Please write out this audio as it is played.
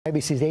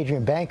ABC's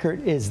Adrienne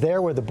Bankert is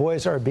there where the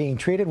boys are being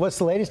treated. What's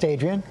the latest,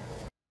 Adrienne?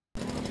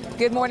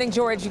 Good morning,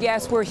 George.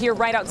 Yes, we're here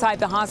right outside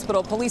the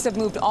hospital. Police have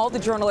moved all the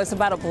journalists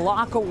about a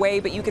block away,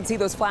 but you can see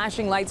those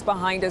flashing lights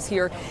behind us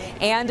here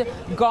and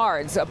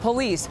guards,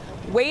 police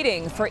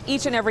waiting for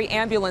each and every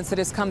ambulance that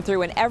has come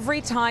through. And every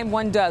time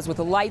one does, with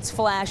the lights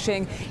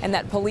flashing and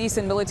that police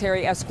and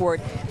military escort,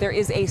 there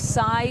is a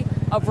sigh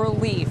of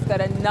relief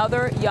that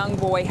another young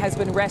boy has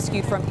been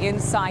rescued from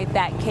inside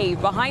that cave.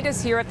 Behind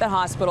us here at the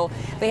hospital,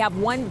 they have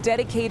one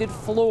dedicated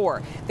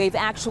floor. They've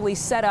actually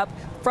set up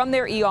from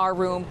their ER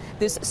room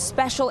this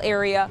special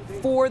area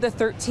for the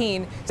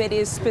 13 that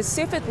is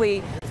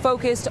specifically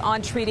focused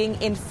on treating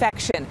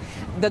infection.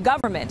 The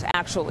government,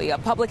 actually,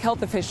 public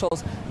health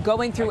officials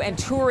going through and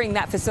touring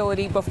that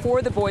facility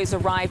before the boys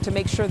arrived to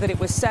make sure that it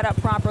was set up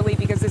properly,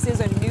 because this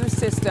is a new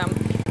system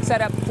set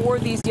up for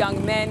these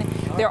young men.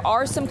 There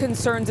are some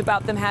concerns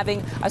about them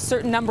having a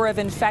certain number of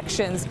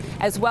infections,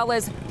 as well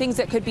as things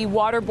that could be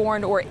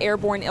waterborne or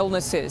airborne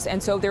illnesses.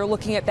 And so they're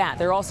looking at that.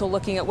 They're also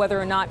looking at whether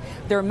or not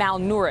they're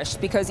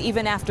malnourished, because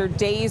even after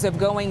days of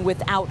going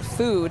without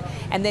food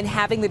and then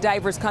having the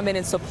divers come in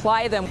and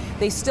supply them,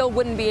 they still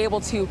wouldn't be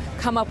able to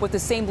come up with the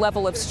same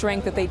level of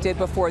strength that they did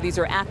before. These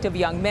are active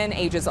young men,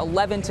 ages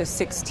 11 to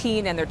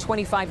 16, and their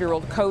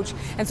 25-year-old coach.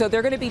 And so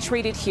they're going to be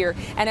treated here.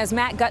 And as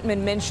Matt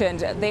Gutman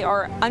mentioned, they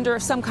are under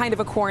some kind of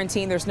a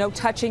quarantine. There's no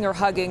touching or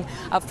hugging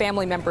of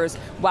family members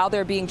while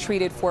they're being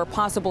treated for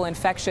possible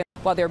infection,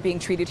 while they're being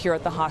treated here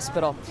at the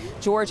hospital.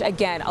 George,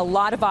 again, a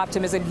lot of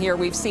optimism here.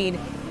 We've seen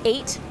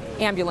 8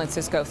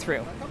 ambulances go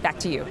through. Back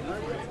to you.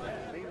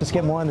 Let's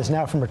get more on this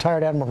now from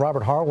retired Admiral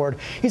Robert Harward.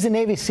 He's a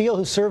Navy SEAL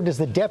who served as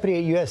the deputy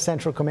at U.S.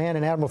 Central Command.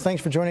 And Admiral,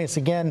 thanks for joining us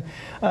again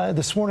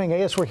this morning. I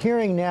guess we're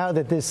hearing now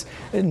that this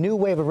new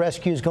wave of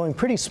rescue is going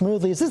pretty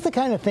smoothly. Is this the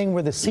kind of thing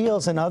where the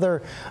SEALs and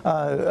other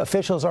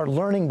officials are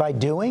learning by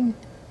doing?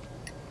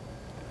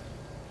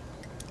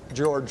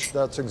 George,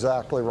 that's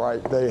exactly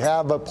right. They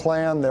have a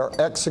plan, they're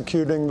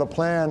executing the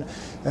plan,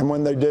 and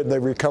when they did, they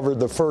recovered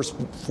the first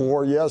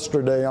 4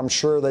 yesterday. I'm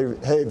sure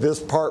hey,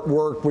 this part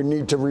worked, we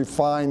need to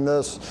refine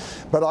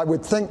this. But I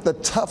would think the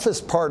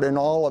toughest part in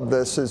all of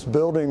this is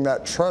building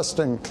that trust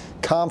and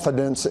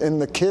confidence in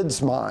the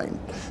kids' mind.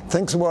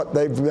 Think of what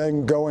they've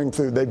been going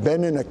through. They've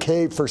been in a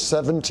cave for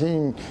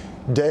 17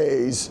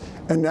 days,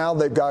 and now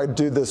they've got to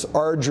do this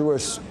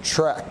arduous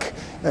trek.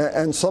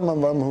 And some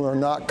of them who are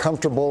not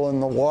comfortable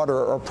in the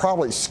water are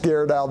probably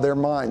scared out of their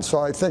minds. So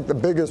I think the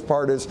biggest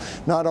part is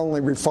not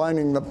only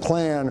refining the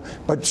plan,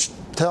 but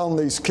telling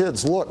these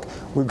kids, look,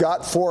 we've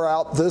got 4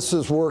 out, this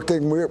is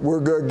working, we're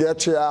going to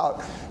get you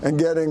out, and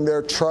getting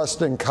their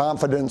trust and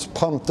confidence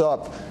pumped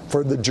up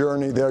for the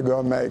journey they're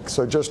going to make.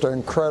 So just an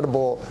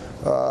incredible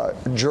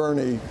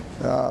journey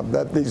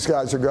that these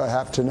guys are going to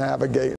have to navigate.